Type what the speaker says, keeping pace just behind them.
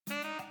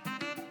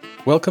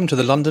Welcome to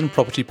the London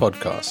Property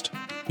Podcast,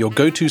 your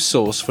go-to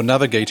source for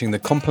navigating the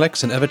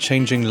complex and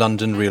ever-changing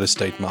London real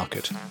estate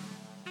market.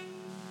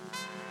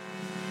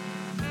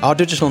 Our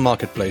digital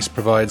marketplace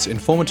provides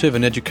informative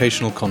and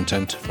educational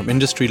content from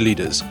industry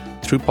leaders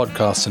through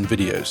podcasts and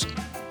videos.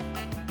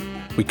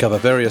 We cover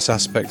various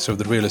aspects of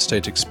the real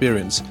estate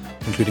experience,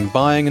 including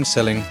buying and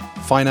selling,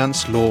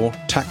 finance, law,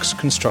 tax,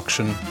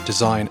 construction,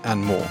 design,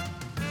 and more.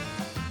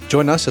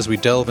 Join us as we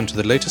delve into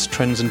the latest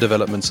trends and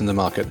developments in the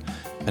market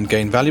and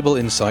gain valuable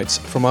insights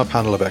from our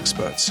panel of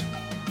experts.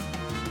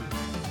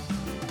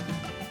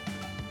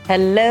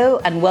 Hello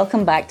and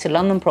welcome back to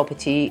London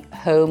Property,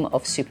 home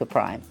of Super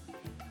Prime.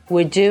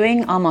 We're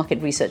doing our market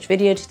research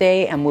video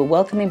today and we're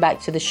welcoming back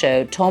to the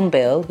show Tom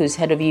Bill, who's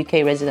head of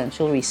UK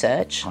residential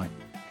research. Hi.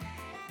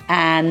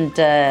 And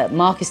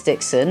Marcus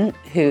Dixon,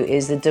 who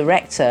is the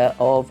director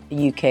of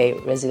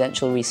UK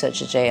residential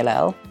research at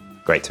JLL.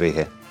 Great to be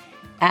here.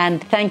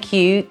 And thank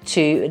you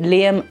to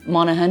Liam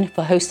Monaghan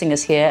for hosting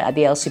us here at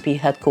the LCP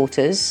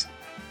headquarters,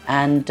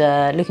 and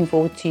looking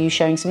forward to you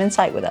sharing some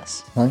insight with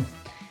us. Hi.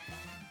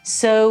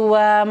 So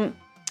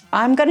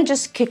I'm going to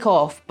just kick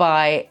off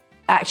by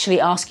actually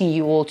asking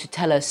you all to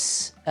tell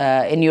us,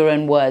 in your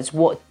own words,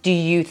 what do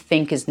you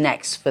think is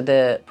next for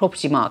the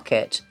property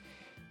market?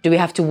 Do we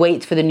have to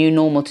wait for the new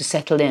normal to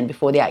settle in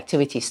before the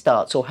activity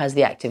starts, or has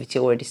the activity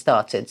already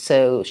started?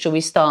 So shall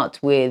we start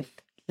with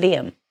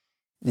Liam?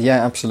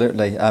 Yeah,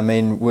 absolutely. I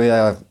mean,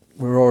 we're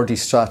already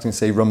starting to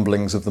see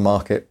rumblings of the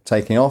market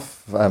taking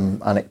off.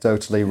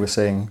 Anecdotally, we're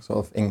seeing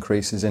sort of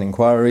increases in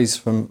inquiries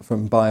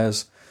from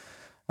buyers.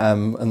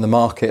 And the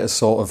market has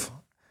sort of,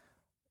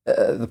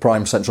 the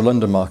prime central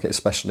London market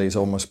especially, has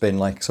almost been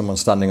like someone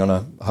standing on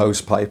a hose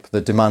pipe. The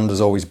demand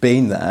has always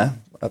been there,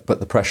 but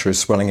the pressure is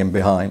swelling in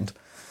behind.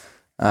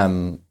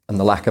 And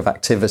the lack of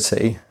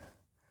activity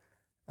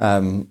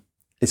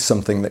is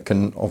something that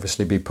can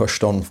obviously be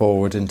pushed on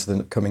forward into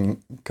the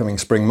coming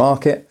spring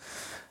market.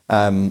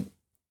 And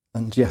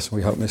yes,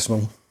 we hope this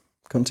will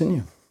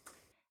continue.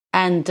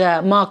 And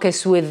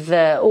Marcus, with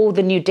all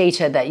the new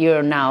data that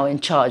you're now in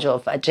charge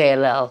of at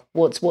JLL,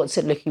 what's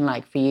it looking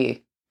like for you?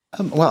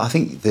 Well, I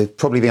think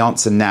probably the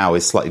answer now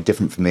is slightly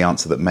different from the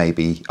answer that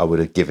maybe I would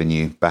have given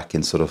you back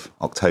in sort of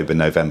October,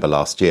 November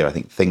last year. I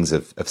think things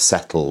have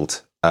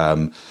settled,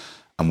 and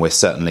we're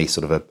certainly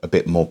sort of a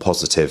bit more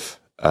positive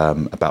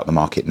about the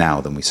market now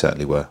than we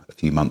certainly were a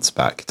few months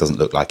back. It doesn't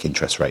look like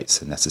interest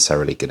rates are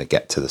necessarily going to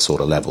get to the sort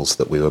of levels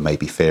that we were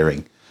maybe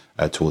fearing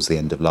towards the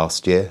end of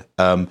last year.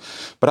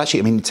 But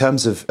actually, I mean, in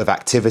terms of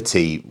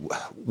activity,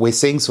 we're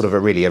seeing sort of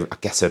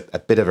a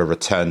bit of a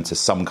return to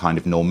some kind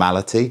of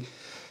normality.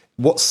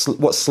 What's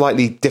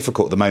slightly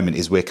difficult at the moment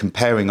is we're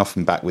comparing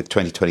often back with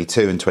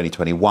 2022 and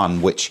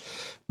 2021, which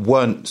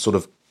weren't sort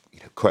of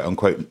quote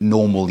unquote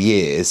normal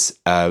years.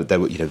 There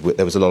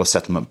was a lot of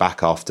settlement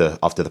back after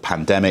the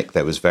pandemic.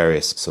 There was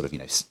various sort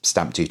of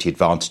stamp duty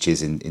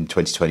advantages in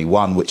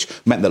 2021, which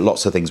meant that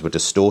lots of things were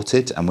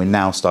distorted, and we're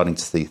now starting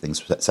to see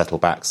things settle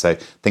back. So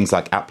things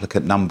like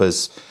applicant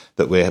numbers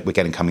that we're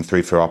getting coming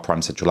through for our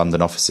prime central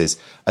London offices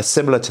are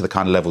similar to the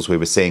kind of levels we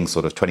were seeing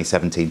sort of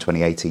 2017,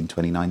 2018,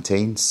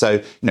 2019.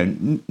 So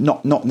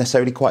not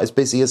necessarily quite as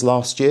busy as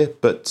last year,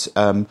 but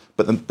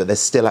there's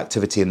still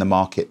activity in the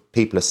market.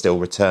 People are still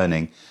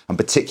returning, and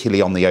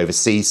particularly on the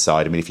overseas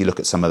side. I mean, if you look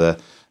at some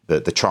of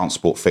the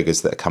transport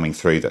figures that are coming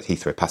through, that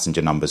Heathrow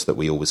passenger numbers that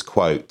we always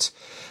quote,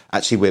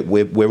 actually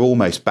we're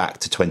almost back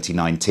to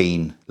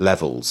 2019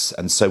 levels,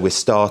 and so we're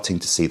starting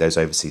to see those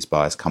overseas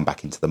buyers come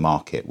back into the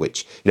market,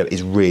 which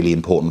is really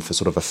important for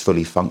sort of a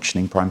fully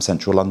functioning prime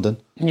central London.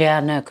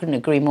 Yeah, no, couldn't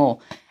agree more.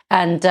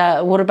 And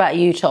what about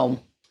you, Tom?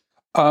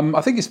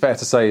 I think it's fair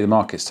to say the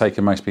market's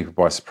taken most people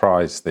by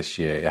surprise this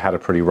year. It had a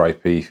pretty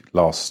ropey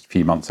last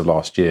few months of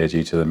last year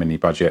due to the mini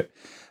budget,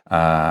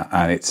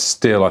 and it's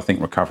still, I think,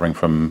 recovering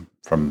from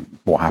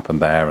what happened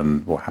there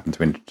and what happened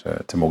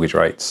to mortgage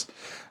rates.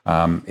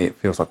 It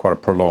feels like quite a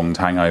prolonged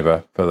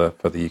hangover for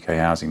the UK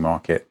housing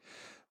market.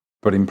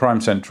 But in prime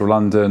central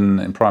London,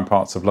 in prime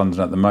parts of London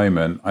at the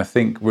moment, I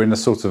think we're in a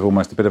sort of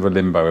almost a bit of a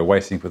limbo. We're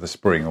waiting for the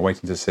spring. We're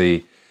waiting to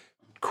see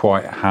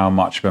quite how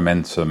much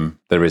momentum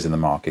there is in the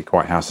market,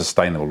 quite how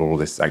sustainable all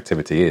this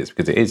activity is,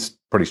 because it is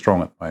pretty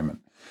strong at the moment.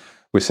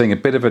 We're seeing a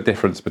bit of a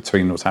difference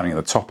between what's happening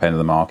at the top end of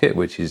the market,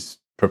 which is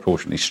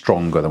proportionately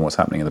stronger than what's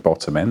happening at the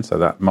bottom end. So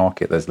that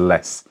market, there's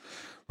less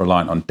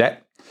reliant on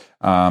debt.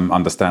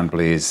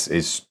 Understandably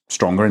is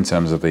stronger in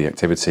terms of the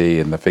activity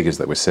and the figures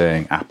that we're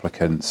seeing,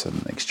 applicants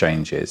and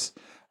exchanges.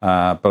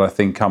 But I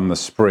think come the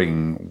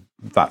spring,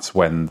 that's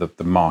when the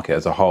market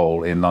as a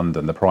whole in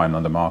London, the prime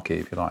London market,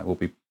 if you like, will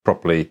be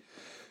properly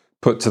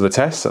put to the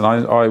test. And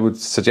I would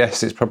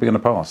suggest it's probably going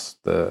to pass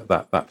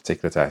that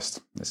particular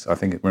test. I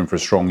think we're in for a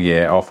strong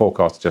year. Our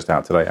forecast is just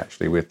out today,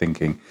 actually. We're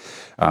thinking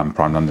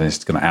prime London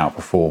is going to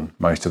outperform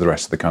most of the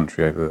rest of the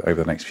country over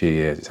the next few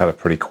years. It's had a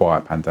pretty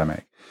quiet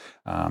pandemic.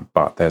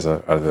 But there's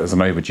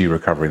an overdue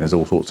recovery, and there's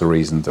all sorts of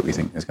reasons that we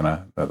think they're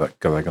going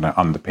to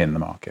underpin the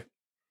market.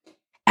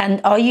 And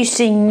are you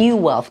seeing new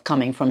wealth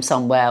coming from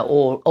somewhere,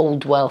 or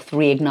old wealth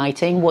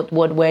reigniting?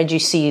 Where do you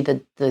see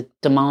the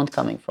demand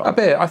coming from? A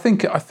bit. I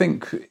think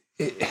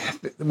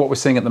what we're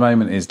seeing at the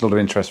moment is a lot of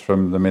interest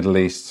from the Middle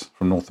East,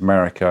 from North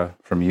America,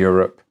 from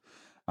Europe,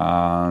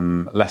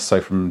 less so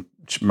from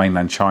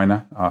mainland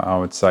China. I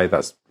would say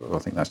I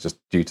think that's just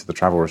due to the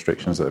travel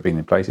restrictions that have been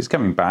in place. It's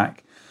coming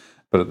back,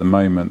 but at the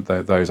moment,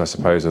 those I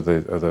suppose are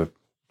the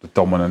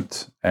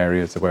dominant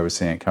areas of where we're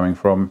seeing it coming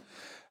from.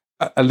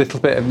 A little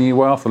bit of new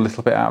wealth, a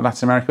little bit out of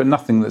Latin America, but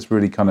nothing that's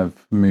really kind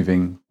of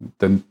moving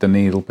the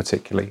needle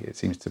particularly. It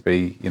seems to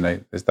be,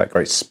 there's that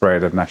great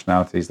spread of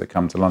nationalities that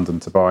come to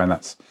London to buy, and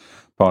that's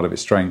part of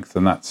its strength.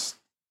 And that's,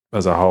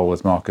 as a whole,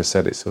 as Marcus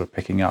said, it's sort of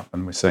picking up,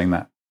 and we're seeing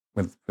that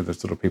with the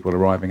sort of people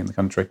arriving in the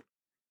country.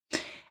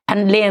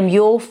 And Liam,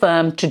 your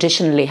firm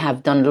traditionally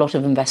have done a lot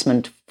of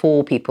investment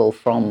for people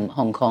from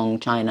Hong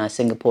Kong, China,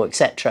 Singapore,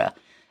 etc.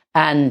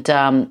 And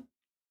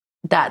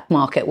that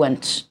market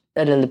went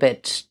a little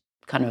bit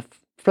kind of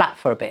flat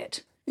for a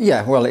bit.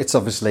 Yeah, well, it's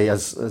obviously,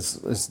 as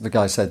the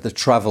guy said, the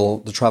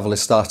travel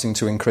is starting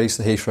to increase.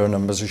 The Heathrow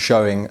numbers are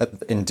showing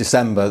in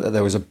December that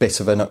there was a bit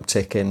of an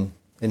uptick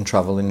in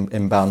travel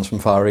inbounds from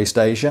Far East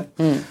Asia.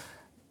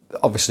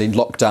 Obviously,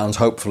 lockdowns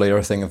hopefully are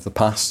a thing of the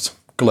past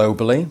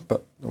globally,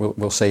 but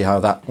we'll see how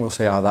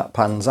that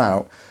pans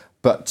out.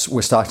 But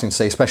we're starting to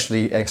see,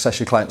 especially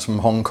clients from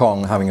Hong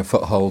Kong, having a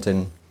foothold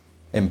in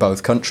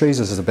both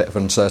countries, as there's a bit of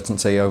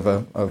uncertainty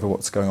over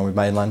what's going on with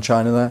mainland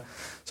China there.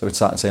 So we're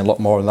starting to see a lot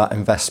more of that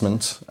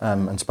investment.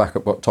 And to back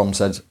up what Tom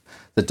said,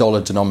 the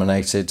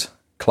dollar-denominated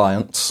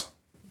clients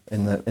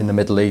in the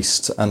Middle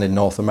East and in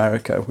North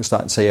America, we're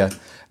starting to see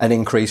an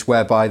increase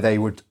whereby they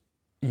would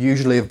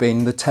usually have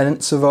been the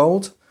tenants of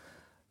old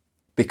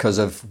because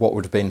of what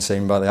would have been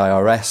seen by the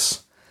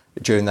IRS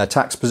during their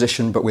tax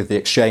position, but with the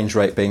exchange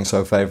rate being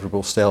so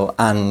favourable still,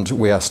 and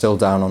we are still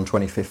down on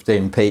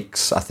 2015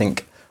 peaks. I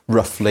think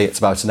roughly it's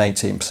about an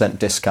 18%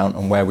 discount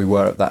on where we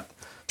were at that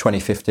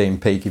 2015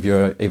 peak if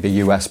you're a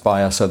US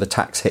buyer, so the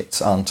tax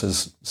hits aren't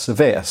as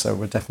severe. So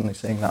we're definitely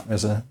seeing that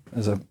as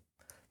a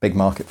big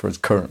market for us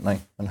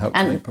currently, and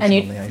hopefully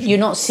pushing on the Asian. You're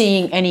not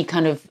seeing any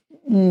kind of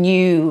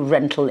new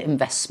rental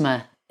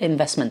investment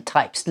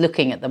types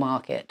looking at the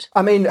market?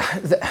 I mean,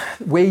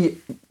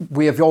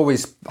 we have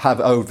always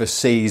have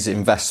overseas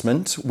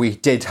investment. We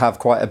did have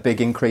quite a big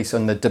increase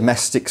on the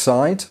domestic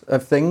side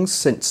of things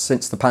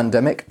since the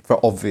pandemic for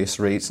obvious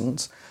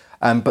reasons.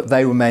 But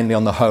they were mainly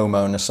on the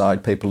homeowner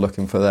side, people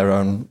looking for their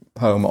own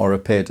home or a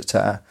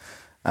pied-à-terre.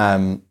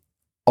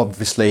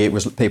 Obviously, it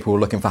was people were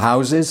looking for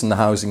houses, and the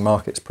housing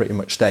market's pretty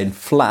much stayed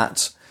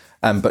flat.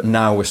 But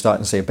now we're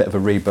starting to see a bit of a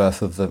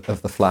rebirth of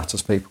the flat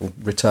as people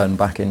return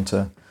back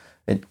into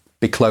it,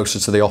 be closer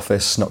to the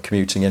office, not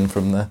commuting in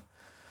from the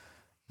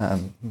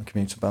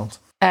commuter belt.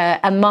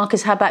 And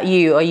Marcus, how about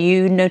you? Are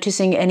you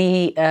noticing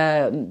any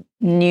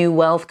new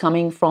wealth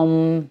coming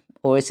from,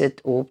 or is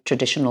it all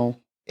traditional?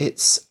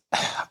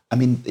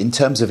 In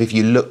terms of if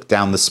you look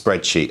down the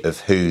spreadsheet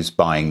of who's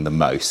buying the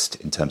most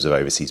in terms of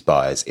overseas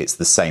buyers, it's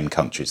the same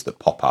countries that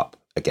pop up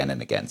again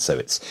and again. So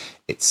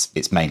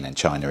it's mainland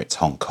China, it's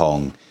Hong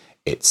Kong,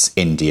 it's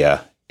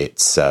India,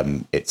 it's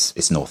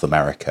North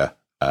America,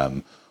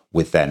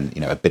 with then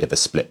a bit of a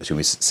split between.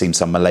 We've seen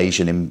some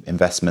Malaysian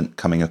investment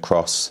coming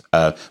across,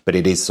 but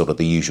it is sort of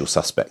the usual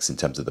suspects in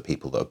terms of the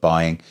people that are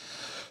buying.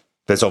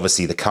 There's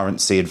obviously the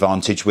currency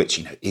advantage,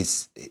 which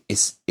is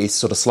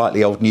sort of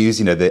slightly old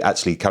news.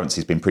 Actually currency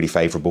has been pretty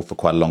favourable for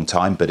quite a long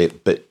time, but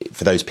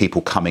for those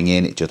people coming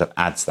in, it just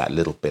adds that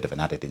little bit of an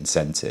added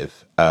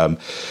incentive.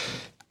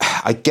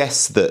 I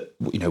guess that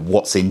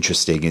what's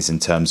interesting is in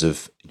terms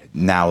of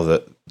now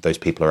that those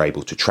people are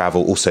able to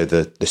travel. Also,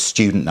 the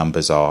student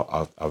numbers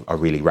are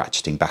really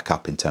ratcheting back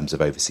up in terms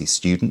of overseas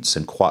students,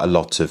 and quite a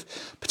lot of,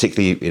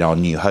 particularly in our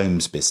new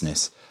homes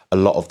business, a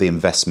lot of the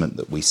investment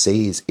that we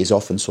see is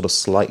often sort of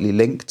slightly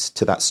linked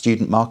to that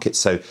student market.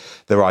 So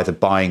they're either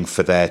buying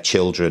for their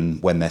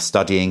children when they're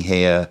studying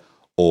here,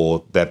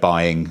 or they're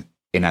buying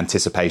in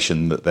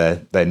anticipation that their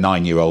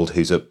 9-year-old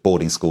who's at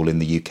boarding school in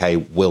the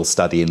UK will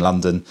study in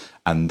London,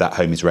 and that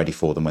home is ready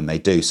for them when they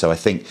do. So I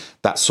think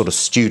that sort of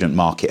student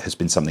market has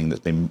been something that's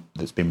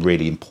been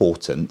really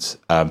important,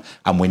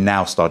 and we're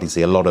now starting to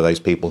see a lot of those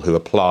people who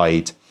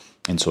applied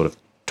in sort of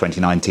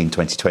 2019,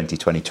 2020,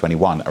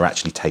 2021 are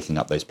actually taking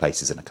up those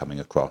places and are coming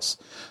across.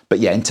 But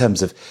yeah, in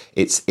terms of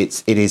it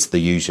is the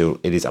usual.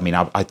 It is. I mean,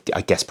 I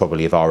guess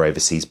probably of our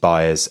overseas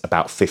buyers,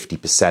 about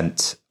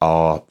 50%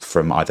 are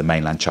from either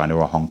mainland China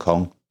or Hong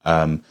Kong,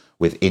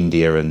 with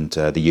India and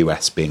the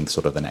US being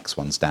sort of the next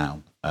ones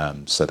down.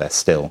 So they're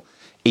still,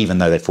 even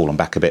though they've fallen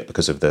back a bit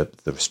because of the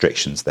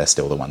restrictions, they're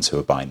still the ones who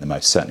are buying the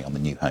most, certainly on the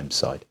new home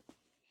side.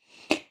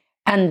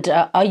 And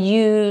are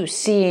you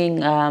seeing,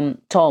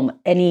 Tom,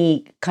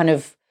 any kind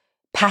of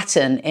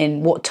pattern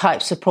in what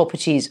types of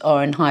properties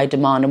are in high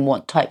demand and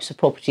what types of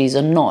properties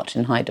are not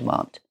in high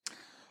demand?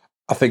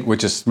 I think we're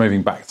just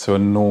moving back to a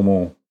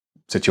normal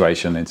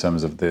situation in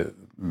terms of the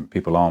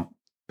people aren't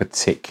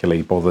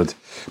particularly bothered.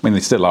 I mean, they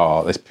still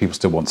are. People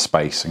still want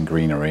space and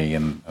greenery,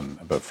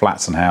 but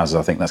flats and houses,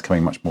 I think that's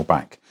coming much more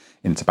back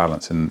into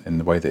balance in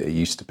the way that it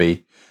used to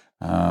be.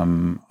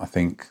 I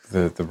think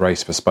the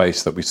race for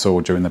space that we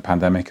saw during the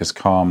pandemic has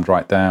calmed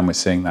right down. We're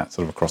seeing that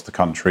sort of across the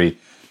country.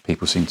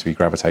 People seem to be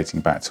gravitating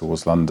back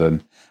towards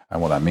London.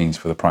 And what that means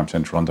for the prime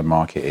central London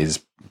market is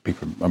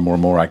people are more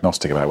and more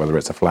agnostic about whether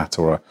it's a flat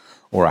or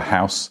a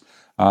house.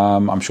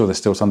 I'm sure there's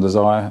still some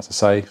desire, as I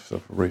say,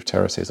 sort of roof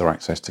terraces or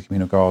access to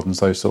communal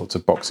gardens, those sorts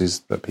of boxes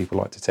that people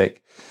like to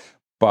tick.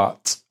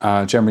 But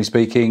generally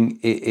speaking,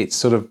 it's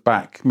sort of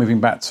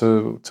moving back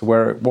to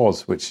where it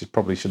was, which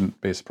probably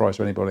shouldn't be a surprise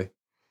to anybody.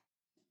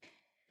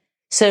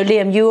 So,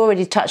 Liam, you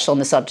already touched on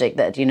the subject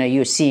that,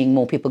 you're seeing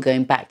more people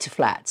going back to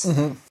flats.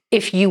 Mm-hmm.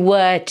 If you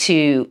were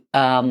to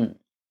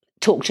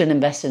talk to an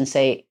investor and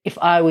say, if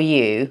I were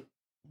you,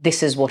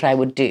 this is what I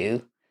would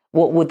do,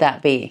 what would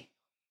that be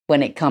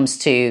when it comes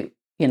to,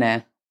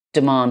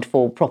 demand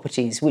for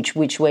properties? Which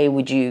way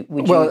would you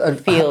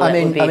feel? I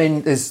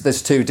mean,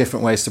 there's two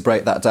different ways to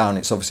break that down.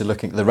 It's obviously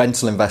looking at the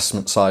rental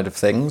investment side of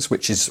things,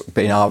 which has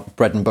been our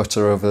bread and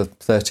butter over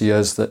 30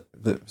 years that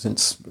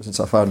since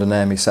I found an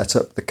Amy set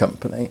up the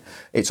company.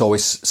 It's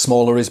always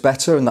smaller is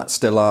better, and it's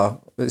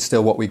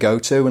still what we go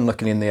to. And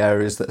looking in the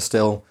areas that are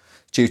still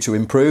due to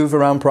improve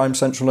around prime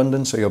central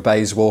London, so your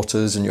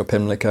Bayswaters and your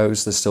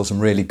Pimlicos, there's still some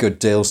really good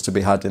deals to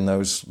be had in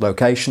those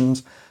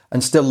locations.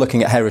 And still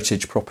looking at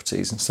heritage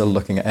properties and still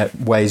looking at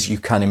ways you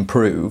can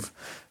improve,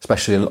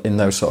 especially in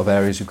those sort of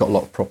areas. You've got a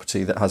lot of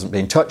property that hasn't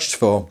been touched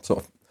for sort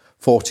of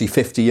 40,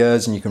 50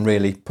 years, and you can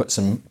really put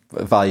some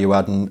value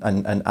add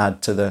and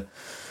add to the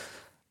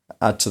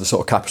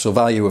sort of capital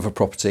value of a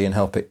property and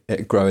help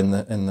it grow in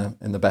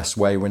the best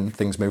way when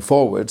things move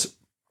forward.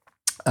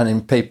 And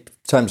in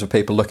terms of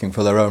people looking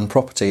for their own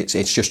property,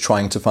 it's just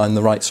trying to find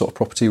the right sort of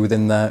property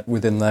within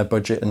their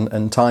budget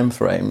and time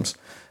frames.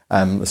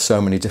 There's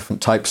so many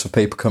different types of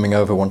people coming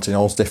over wanting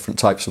all different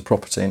types of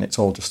property, and it's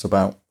all just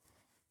about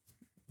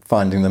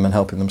finding them and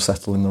helping them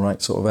settle in the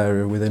right sort of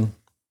area within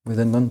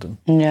London.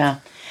 Yeah.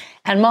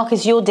 And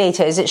Marcus, your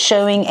data, is it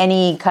showing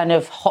any kind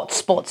of hot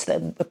spots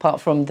that, apart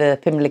from the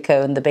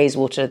Pimlico and the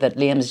Bayswater that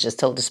Liam's just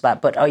told us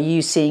about, but are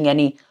you seeing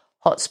any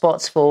hot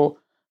spots for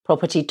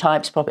property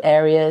types, property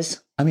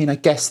areas? I mean, I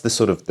guess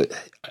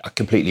I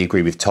completely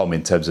agree with Tom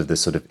in terms of the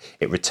sort of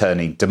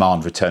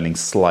demand returning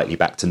slightly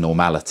back to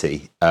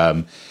normality.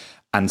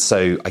 And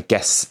so I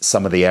guess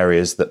some of the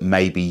areas that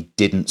maybe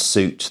didn't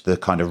suit the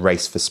kind of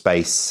race for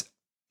space,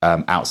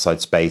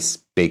 outside space,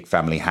 big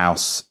family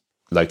house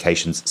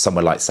locations,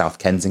 somewhere like South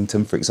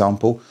Kensington, for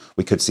example,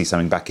 we could see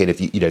something back in.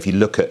 If you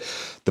look at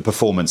the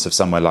performance of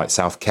somewhere like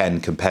South Ken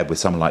compared with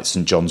somewhere like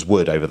St John's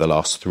Wood over the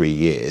last 3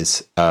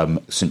 years,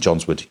 St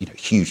John's Wood,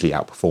 hugely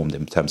outperformed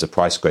in terms of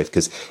price growth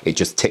because it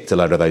just ticked a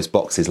load of those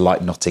boxes,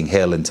 like Notting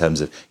Hill in terms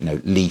of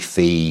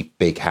leafy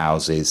big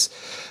houses.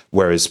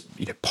 Whereas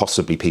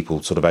possibly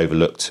people sort of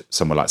overlooked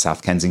somewhere like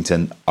South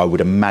Kensington. I would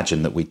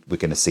imagine that we're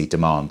going to see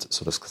demand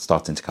sort of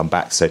starting to come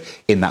back. So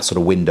in that sort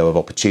of window of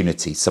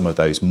opportunity, some of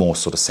those more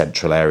sort of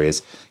central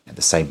areas,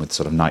 the same with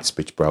sort of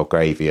Knightsbridge,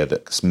 Belgravia,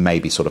 that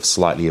maybe sort of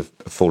slightly have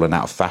fallen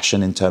out of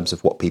fashion in terms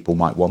of what people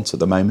might want at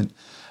the moment,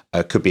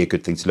 could be a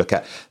good thing to look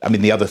at. I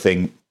mean, the other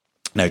thing,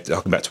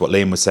 talking back to what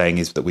Liam was saying,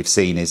 is that we've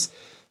seen is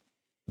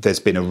there's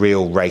been a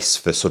real race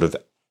for sort of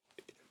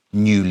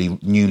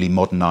newly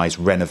modernised,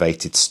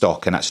 renovated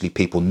stock, and actually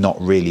people not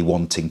really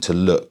wanting to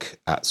look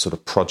at sort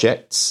of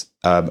projects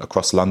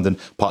across London,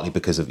 partly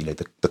because of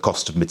the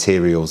cost of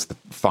materials,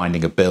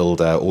 finding a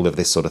builder, all of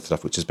this sort of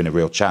stuff, which has been a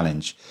real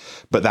challenge.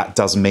 But that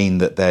does mean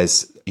that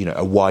there's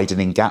a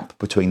widening gap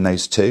between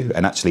those two,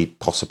 and actually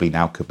possibly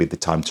now could be the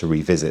time to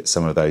revisit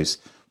some of those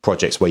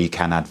projects where you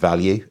can add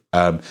value.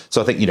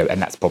 So I think,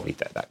 and that's probably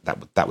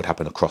that would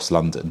happen across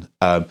London.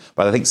 But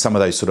I think some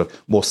of those sort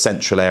of more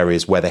central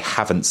areas where they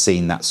haven't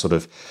seen that sort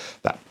of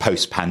that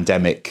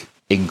post-pandemic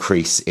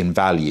increase in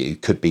value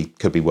could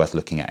be worth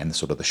looking at in the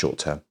sort of the short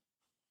term.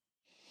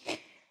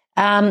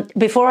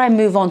 Before I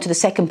move on to the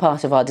second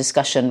part of our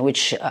discussion,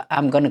 which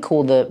I'm going to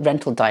call the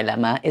rental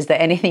dilemma, is there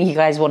anything you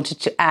guys wanted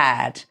to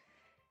add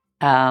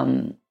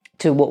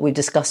to what we've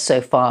discussed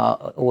so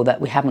far or that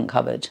we haven't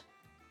covered?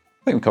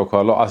 I think we covered quite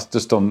a lot.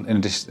 Just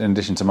in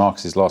addition to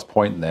Marcus's last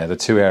point there, the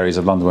two areas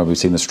of London where we've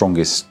seen the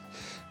strongest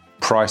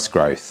price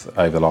growth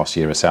over the last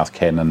year are South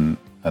Ken and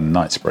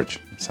Knightsbridge.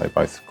 So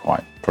both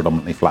quite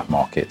predominantly flat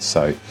markets.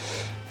 So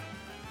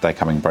they're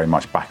coming very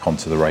much back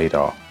onto the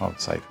radar, I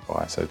would say, for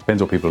buyers. So it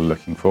depends what people are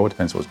looking for. It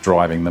depends what's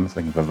driving them. If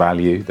they're looking for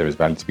value, there is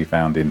value to be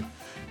found in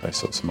those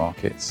sorts of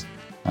markets.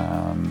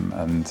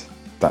 And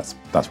that's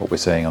what we're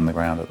seeing on the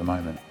ground at the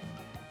moment.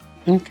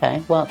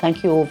 Okay, well,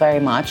 thank you all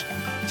very much.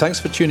 Thanks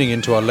for tuning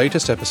in to our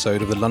latest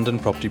episode of the London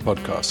Property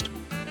Podcast.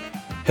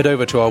 Head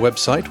over to our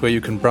website where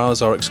you can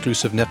browse our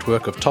exclusive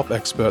network of top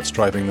experts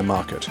driving the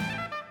market.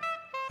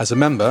 As a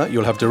member,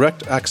 you'll have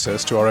direct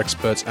access to our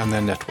experts and their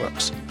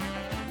networks.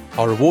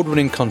 Our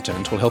award-winning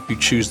content will help you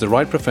choose the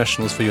right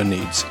professionals for your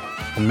needs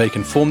and make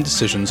informed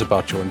decisions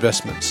about your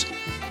investments.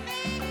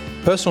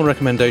 Personal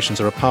recommendations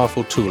are a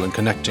powerful tool in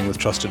connecting with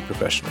trusted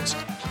professionals.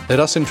 Let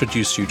us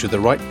introduce you to the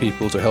right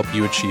people to help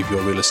you achieve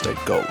your real estate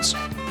goals.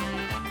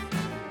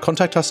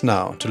 Contact us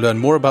now to learn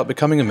more about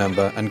becoming a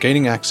member and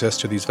gaining access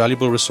to these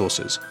valuable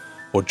resources,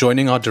 or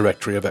joining our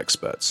directory of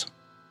experts.